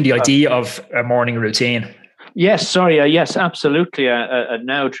 just even the idea of a morning routine. Yes, sorry. Yes, absolutely.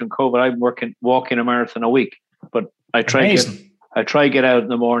 Now during COVID, I'm walking a marathon a week, but I try to get out in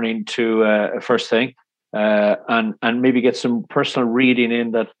the morning to first thing, and maybe get some personal reading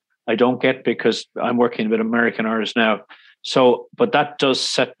in that I don't get because I'm working with American hours now. So, but that does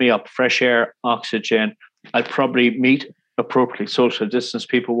set me up. Fresh air, oxygen. I'd probably meet appropriately social distance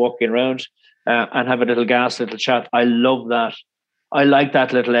people walking around and have a little gas, little chat. I love that. I like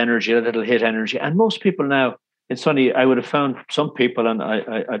that little energy, that little hit energy. And most people now, it's funny, I would have found some people, and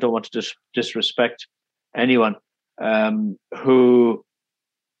I don't want to disrespect anyone, who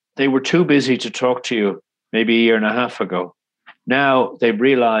they were too busy to talk to you maybe a year and a half ago. Now they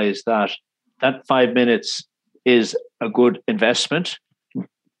realize that 5 minutes is a good investment.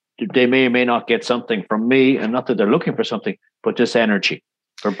 They may or may not get something from me, and not that they're looking for something, but just energy.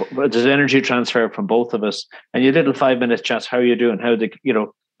 There's energy transfer from both of us. And your little 5 minute chats, how are you doing? How the,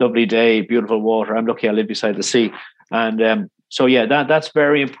 lovely day, beautiful water. I'm lucky I live beside the sea. And so, yeah, that's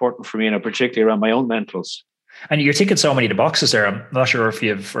very important for me, particularly around my own mentals. And you're ticking so many of the boxes there. I'm not sure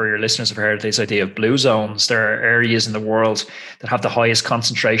if for your listeners have heard this idea of blue zones. There are areas in the world that have the highest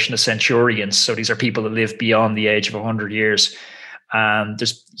concentration of centurions. So these are people that live beyond the age of 100 years. And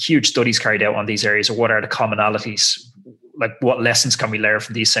there's huge studies carried out on these areas of what are the commonalities, like what lessons can we learn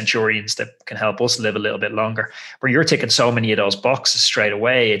from these centurions that can help us live a little bit longer. Where you're ticking so many of those boxes straight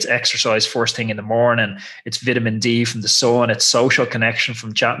away. It's exercise first thing in the morning. It's vitamin D from the sun. It's social connection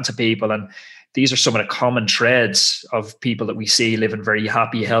from chatting to people. And these are some of the common threads of people that we see living very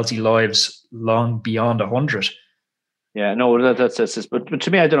happy, healthy lives long beyond 100. Yeah, no, that's it. But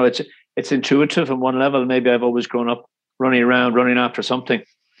to me, I don't know. It's intuitive on one level. Maybe I've always grown up running around, running after something,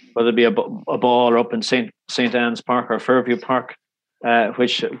 whether it be a ball or up in St. Anne's Park or Fairview Park,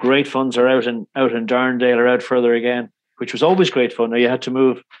 which great funds are out in Darndale or out further again, which was always great fun. Now you had to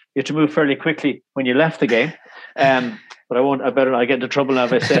move fairly quickly when you left the game. But I get into trouble now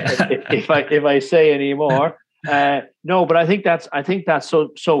if I say any more. No, but I think that's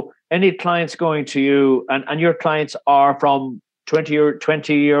so any clients going to you and your clients are from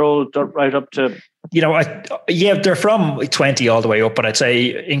 20-year-old right up to, they're from 20 all the way up, but I'd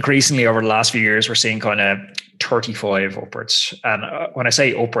say increasingly over the last few years we're seeing kind of 35 upwards. And when I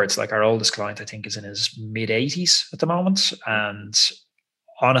say upwards, like our oldest client I think is in his mid 80s at the moment, and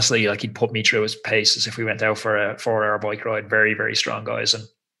honestly, like he'd put me through his paces if we went out for a 4-hour bike ride. Very, very strong guys, and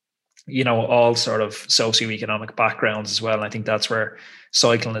all sort of socioeconomic backgrounds as well. And I think that's where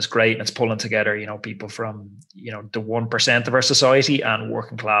cycling is great, and it's pulling together, people from, the 1% of our society and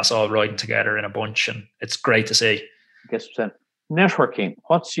working class all riding together in a bunch. And it's great to see. I guess networking.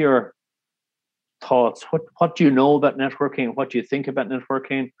 What's your thoughts? What do you know about networking? What do you think about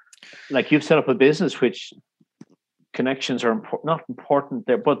networking? Like you've set up a business which connections are not important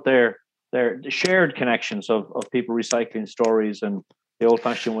there, but they're shared connections of people recycling stories and the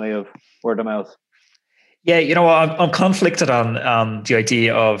old-fashioned way of word of mouth. Yeah, I'm conflicted on the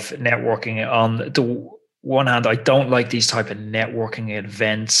idea of networking. On the one hand, I don't like these type of networking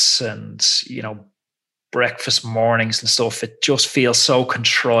events and breakfast mornings and stuff. It just feels so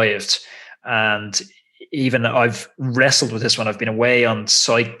contrived. And even I've wrestled with this when I've been away on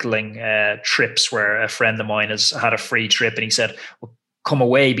cycling trips where a friend of mine has had a free trip and he said, well, come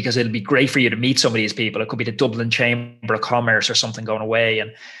away because it'll be great for you to meet some of these people. It could be the Dublin Chamber of Commerce or something going away.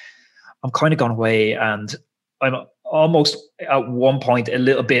 And I'm kind of gone away and I'm almost at one point a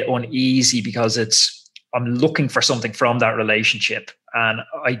little bit uneasy because I'm looking for something from that relationship. And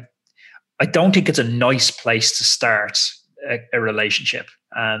I don't think it's a nice place to start a relationship.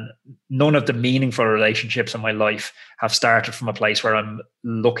 And none of the meaningful relationships in my life have started from a place where I'm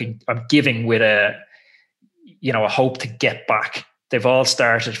giving with a hope to get back. They've all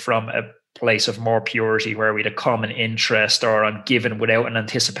started from a place of more purity where we had a common interest, or I'm given without an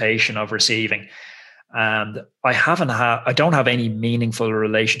anticipation of receiving. And I don't have any meaningful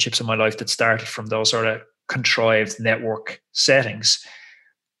relationships in my life that started from those sort of contrived network settings.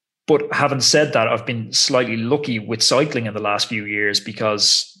 But having said that, I've been slightly lucky with cycling in the last few years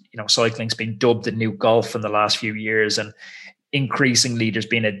because, cycling's been dubbed the new golf in the last few years. And increasingly there's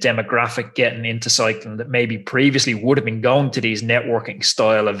been a demographic getting into cycling that maybe previously would have been going to these networking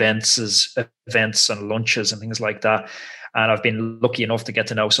style events and lunches and things like that. And I've been lucky enough to get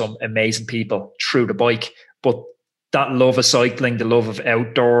to know some amazing people through the bike. But that love of cycling, the love of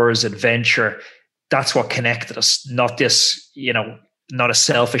outdoors, adventure, that's what connected us, not this, not a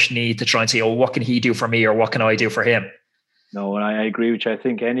selfish need to try and say, oh, what can he do for me or what can I do for him? No, and I agree with you. I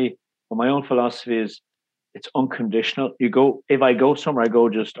think my own philosophy is it's unconditional. If I go somewhere,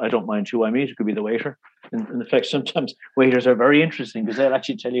 I don't mind who I meet. It could be the waiter. In fact, sometimes waiters are very interesting because they'll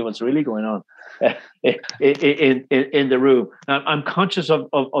actually tell you what's really going on in the room. Now, I'm conscious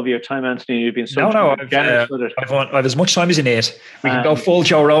of your time, Anthony. You've been so generous with it. I've as much time as you need. We can go full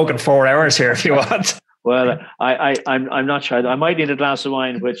Joe Rogan 4 hours here if you want. Well, I'm not sure. I might need a glass of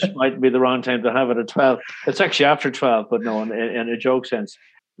wine, which might be the wrong time to have it at 12. It's actually after 12, but no, in a joke sense.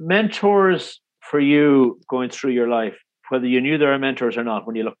 Mentors for you going through your life, whether you knew there are mentors or not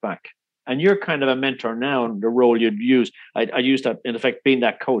when you look back. And you're kind of a mentor now in the role you'd use. I use that, in effect, being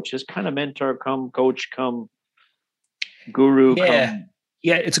that coach. Is kind of mentor come, coach come, guru come?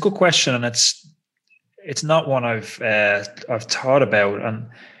 Yeah, it's a good question. And it's not one I've thought about. And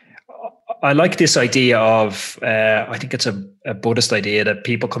I like this idea of, I think it's a Buddhist idea that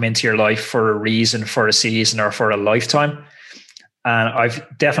people come into your life for a reason, for a season, or for a lifetime. And I've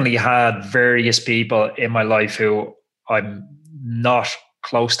definitely had various people in my life who I'm not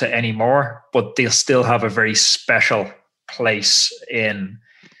close to anymore, but they'll still have a very special place in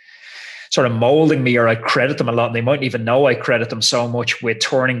sort of molding me, or I credit them a lot. And they mightn't even know I credit them so much with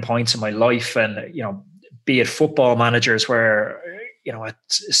turning points in my life. And, be it football managers where, at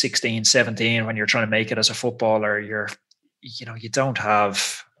 16, 17, when you're trying to make it as a footballer, you don't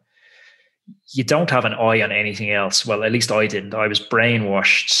have an eye on anything else. Well, at least I didn't. I was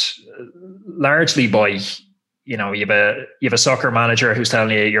brainwashed largely by, you have a soccer manager who's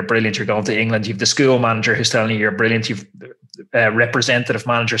telling you you're brilliant, you're going to England. You have the school manager who's telling you you're brilliant. You've representative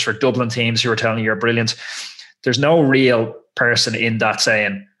managers for Dublin teams who are telling you you're brilliant. There's no real person in that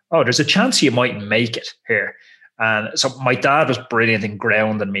saying, oh, there's a chance you might make it here. And so my dad was brilliant in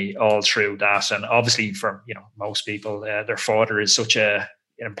grounding me all through that. And obviously for, most people, their father is such an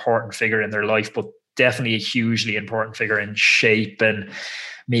important figure in their life, but definitely a hugely important figure in shaping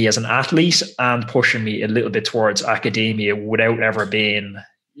me as an athlete and pushing me a little bit towards academia without ever being,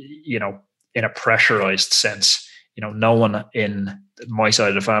 in a pressurized sense. No one in my side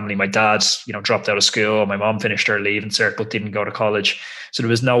of the family, my dad's, dropped out of school. My mom finished her leaving cert, but didn't go to college. So there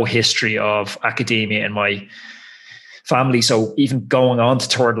was no history of academia in my family. So even going on to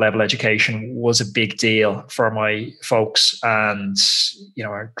third level education was a big deal for my folks. And,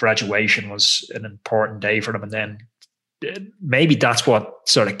 our graduation was an important day for them. And then maybe that's what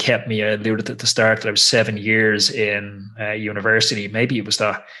sort of kept me. I alluded at the start that I was 7 years in university. Maybe it was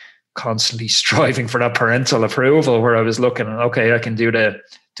that constantly striving for that parental approval where I was looking, okay, I can do the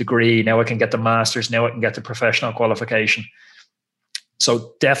degree. Now I can get the master's. Now I can get the professional qualification.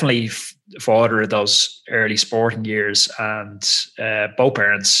 So definitely father of those early sporting years, and both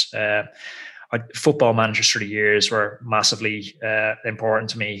parents, football managers through the years were massively important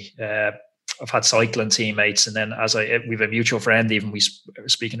to me. I've had cycling teammates, and then we have a mutual friend, even we were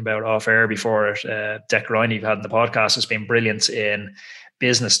speaking about off air before, Dec Riney, you've had in the podcast, has been brilliant in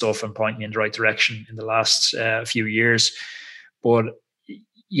business stuff and pointing me in the right direction in the last few years. But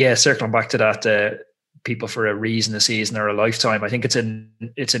yeah, circling back to that, people for a reason, a season, or a lifetime. I think it's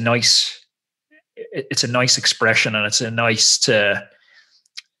a nice expression, and it's a nice to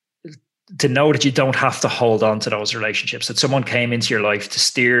know that you don't have to hold on to those relationships, that someone came into your life to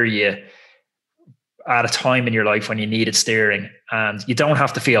steer you at a time in your life when you needed steering, and you don't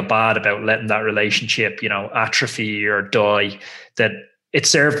have to feel bad about letting that relationship, atrophy or die, that it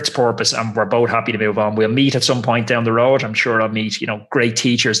served its purpose and we're both happy to move on. We'll meet at some point down the road. I'm sure I'll meet, great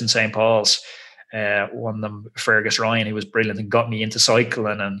teachers in St. Paul's. One of them, Fergus Ryan, who was brilliant and got me into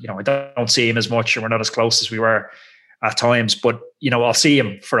cycling. And, I don't see him as much, and we're not as close as we were at times, but, I'll see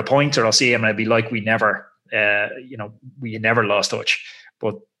him for a point, or I'll see him and I'd be like, we never lost touch.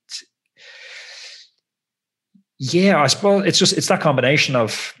 But yeah, I suppose it's that combination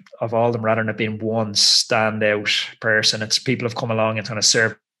of all of them rather than it being one standout person. It's people have come along and kind of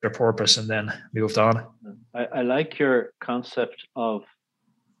served their purpose and then moved on. I like your concept of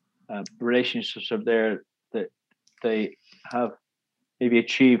relationships are there that they have maybe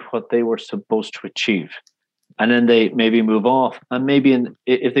achieved what they were supposed to achieve, and then they maybe move off, and maybe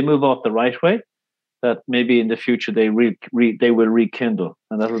if they move off the right way, that maybe in the future they will rekindle,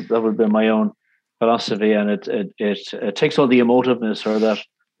 and that would be my own philosophy. And it takes all the emotiveness or that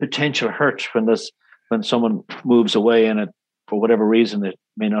potential hurt when someone moves away, and it, for whatever reason, it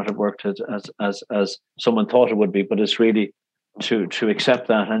may not have worked as someone thought it would be, but it's really to accept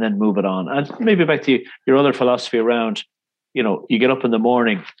that and then move it on. And maybe back to your other philosophy around, you get up in the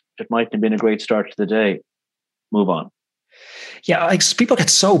morning, it mightn't have been a great start to the day, move on. Yeah, people get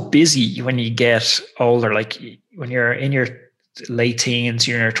so busy when you get older. Like when you're in your late teens,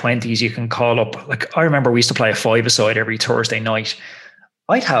 you're in your 20s, you can call up. Like I remember we used to play a five-a-side every Thursday night.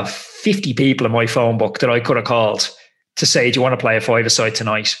 I'd have 50 people in my phone book that I could have called to say, do you want to play a five-a-side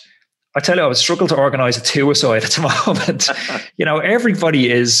tonight? I tell you, I would struggle to organize a two-a-side at the moment. Everybody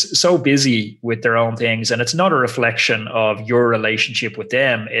is so busy with their own things, and it's not a reflection of your relationship with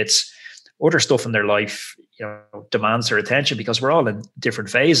them. It's other stuff in their life, demands their attention, because we're all in different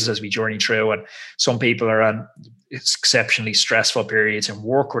phases as we journey through. And some people are on exceptionally stressful periods in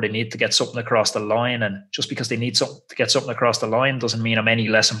work where they need to get something across the line. And just because they need to get something across the line doesn't mean I'm any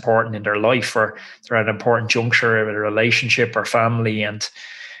less important in their life, or they're at an important juncture of a relationship or family. And,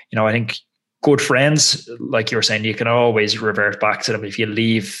 I think good friends, like you were saying, you can always revert back to them if you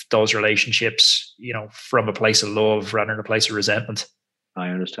leave those relationships, from a place of love rather than a place of resentment. I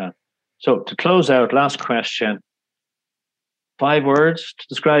understand. So to close out, last question, 5 words to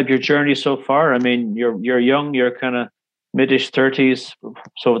describe your journey so far. I mean, you're young, you're kind of mid-ish 30s.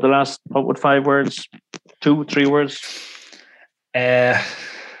 So what would 5 words, 2, 3 words? Yeah,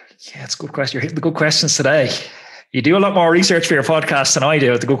 it's a good question. You're hitting the good questions today. You do a lot more research for your podcast than I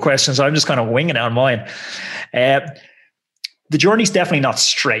do with the good questions. I'm just kind of winging it on mine. The journey's definitely not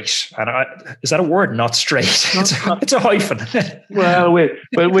straight. And is that a word? Not straight. It's a hyphen. Well,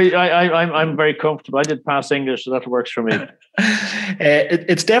 I'm very comfortable. I did pass English, so that works for me.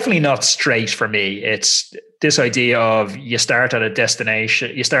 It's definitely not straight for me. It's this idea of you start at a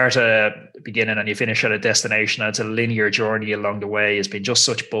destination, you start at a beginning and you finish at a destination. And it's a linear journey along the way. It's been just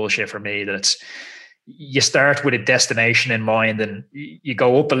such bullshit for me that you start with a destination in mind and you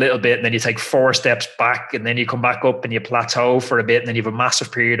go up a little bit and then you take 4 steps back and then you come back up and you plateau for a bit and then you have a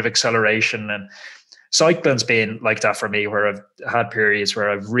massive period of acceleration. And cycling's been like that for me, where I've had periods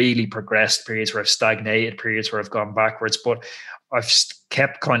where I've really progressed, periods where I've stagnated, periods where I've gone backwards, but I've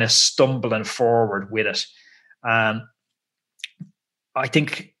kept kind of stumbling forward with it. And I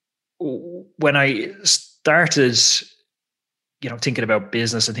think when I started thinking about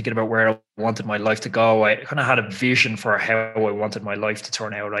business and thinking about where I wanted my life to go, I kind of had a vision for how I wanted my life to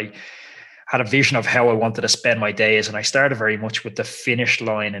turn out. I had a vision of how I wanted to spend my days. And I started very much with the finish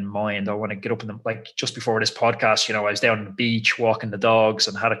line in mind. I want to get up in just before this podcast, I was down on the beach, walking the dogs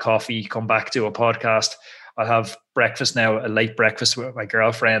and had a coffee, come back to a podcast. I'll have breakfast now, a late breakfast with my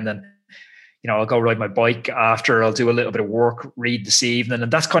girlfriend. And, I'll go ride my bike after, I'll do a little bit of work, read this evening.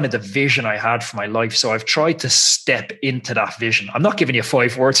 And that's kind of the vision I had for my life. So I've tried to step into that vision. I'm not giving you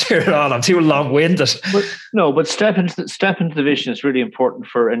 5 words here at all. I'm too long-winded. But step into the vision is really important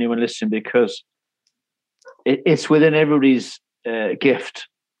for anyone listening, because it's within everybody's gift.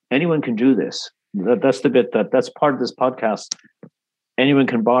 Anyone can do this. That's the bit that's part of this podcast. Anyone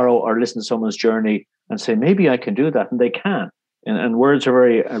can borrow or listen to someone's journey and say, maybe I can do that. And they can. And words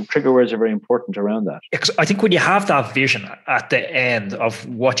are trigger words are very important around that. I think when you have that vision at the end of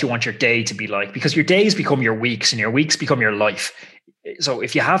what you want your day to be like, because your days become your weeks and your weeks become your life. So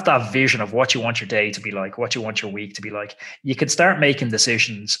if you have that vision of what you want your day to be like, what you want your week to be like, you can start making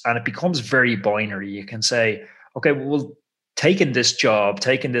decisions and it becomes very binary. You can say, okay, well, taking this job,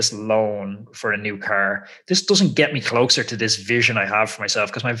 taking this loan for a new car, this doesn't get me closer to this vision I have for myself,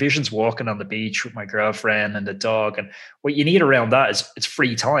 because my vision's walking on the beach with my girlfriend and the dog. And what you need around that is it's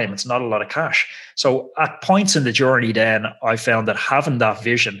free time. It's not a lot of cash. So at points in the journey, then I found that having that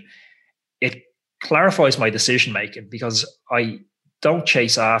vision, it clarifies my decision making, because I don't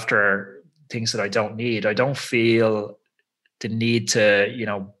chase after things that I don't need. I don't feel the need to,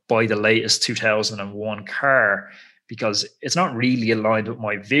 buy the latest 2001 car, because it's not really aligned with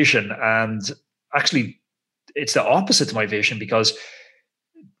my vision. And actually, it's the opposite to my vision, because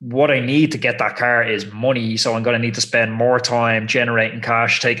what I need to get that car is money. So I'm going to need to spend more time generating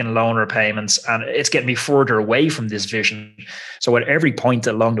cash, taking loan repayments, and it's getting me further away from this vision. So at every point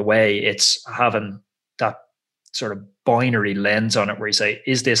along the way, it's having that sort of binary lens on it, where you say,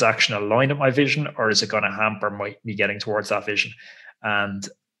 is this action aligned with my vision, or is it going to hamper me getting towards that vision? And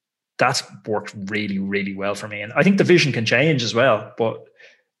that's worked really, really well for me. And I think the vision can change as well, but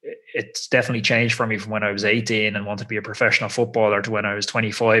it's definitely changed for me from when I was 18 and wanted to be a professional footballer to when I was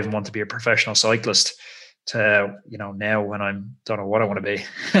 25 and want to be a professional cyclist to, now when don't know what I want to be.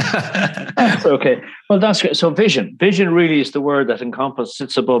 Okay. Well, that's great. So vision really is the word that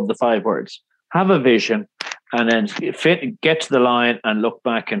sits above the 5 words. Have a vision and then get to the line and look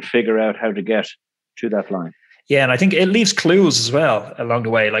back and figure out how to get to that line. Yeah, and I think it leaves clues as well along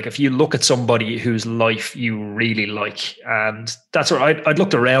the way. Like if you look at somebody whose life you really like, and that's where I'd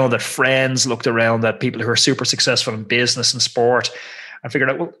looked around at friends, looked around at people who are super successful in business and sport, and figured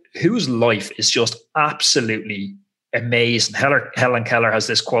out, well, whose life is just absolutely amazing. Helen Keller has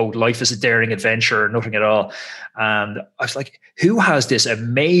this quote, life is a daring adventure or nothing at all. And I was like, who has this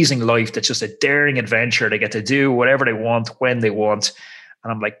amazing life that's just a daring adventure? They get to do whatever they want, when they want.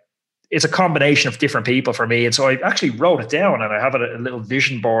 And I'm like, it's a combination of different people for me. And so I actually wrote it down, and I have a little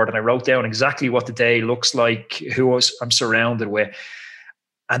vision board, and I wrote down exactly what the day looks like, who I'm surrounded with.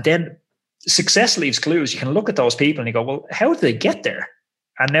 And then success leaves clues. You can look at those people and you go, well, how did they get there?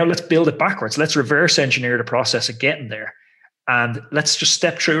 And now let's build it backwards. Let's reverse engineer the process of getting there. And let's just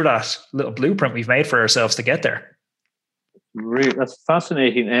step through that little blueprint we've made for ourselves to get there. Really, that's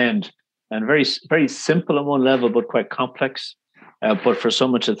fascinating and very, very simple on one level, but quite complex. But for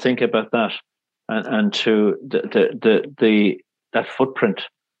someone to think about that and to that footprint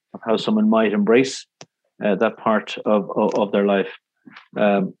of how someone might embrace that part of their life,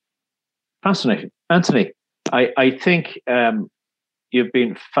 fascinating. Anthony, I think you've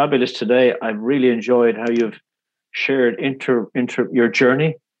been fabulous today. I've really enjoyed how you've shared your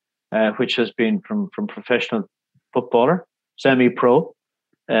journey, which has been from professional footballer, semi-pro,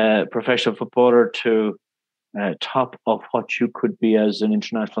 professional footballer to top of what you could be as an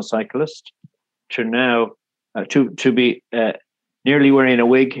international cyclist, to now to be nearly wearing a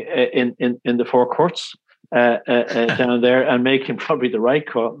wig in the forecourts down there and making probably the right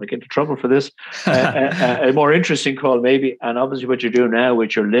call. I get into trouble for this. A more interesting call maybe, and obviously what you do now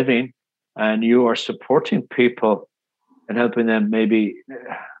with your living, and you are supporting people and helping them maybe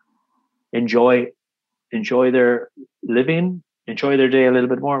enjoy their living, enjoy their day a little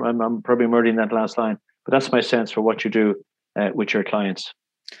bit more. I'm probably murdering that last line, but that's my sense for what you do with your clients.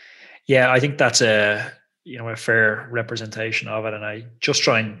 Yeah, I think that's a fair representation of it, and I just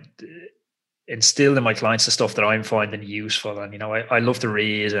try and instill in my clients the stuff that I'm finding useful. And I love to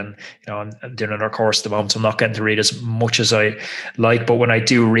read, and I'm doing another course at the moment, so I'm not getting to read as much as I like. But when I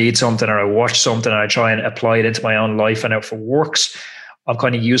do read something or I watch something, and I try and apply it into my own life and if it works, I'm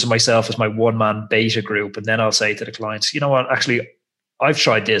kind of using myself as my one-man beta group. And then I'll say to the clients, you know what, actually, I've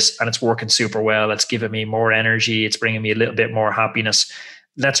tried this and it's working super well. It's giving me more energy. It's bringing me a little bit more happiness.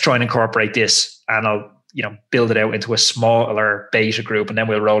 Let's try and incorporate this, and I'll build it out into a smaller beta group, and then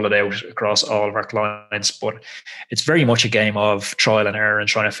we'll roll it out across all of our clients. But it's very much a game of trial and error and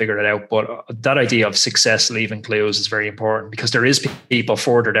trying to figure it out. But that idea of success leaving clues is very important, because there is people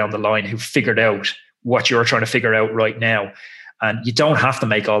further down the line who figured out what you're trying to figure out right now. And you don't have to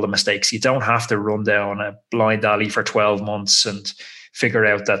make all the mistakes. You don't have to run down a blind alley for 12 months and figure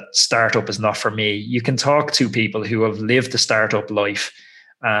out that startup is not for me. You can talk to people who have lived the startup life,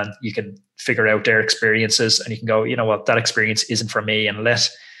 and you can figure out their experiences, and you can go, you know what, that experience isn't for me, and let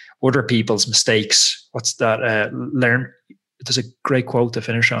other people's mistakes, learn. There's a great quote to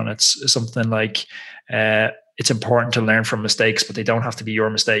finish on. It's something like, it's important to learn from mistakes, but they don't have to be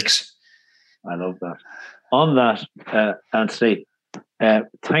your mistakes. I love that. On that, Anthony,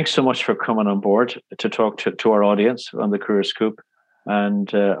 thanks so much for coming on board to talk to our audience on the Career Scoop.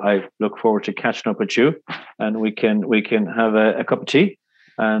 And I look forward to catching up with you, and we can have a cup of tea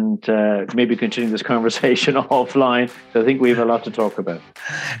and maybe continue this conversation offline. So I think we have a lot to talk about.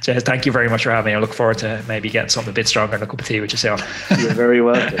 Jez, thank you very much for having me. I look forward to maybe getting something a bit stronger than a cup of tea with you soon. You're very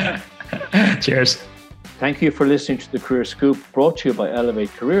welcome. Cheers. Thank you for listening to the Career Scoop, brought to you by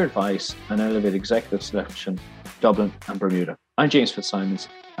Elevate Career Advice and Elevate Executive Selection, Dublin and Bermuda. I'm James Fitzsimons,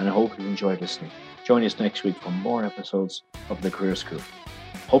 and I hope you enjoyed listening. Join us next week for more episodes of the Career Scoop.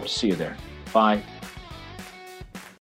 Hope to see you there. Bye.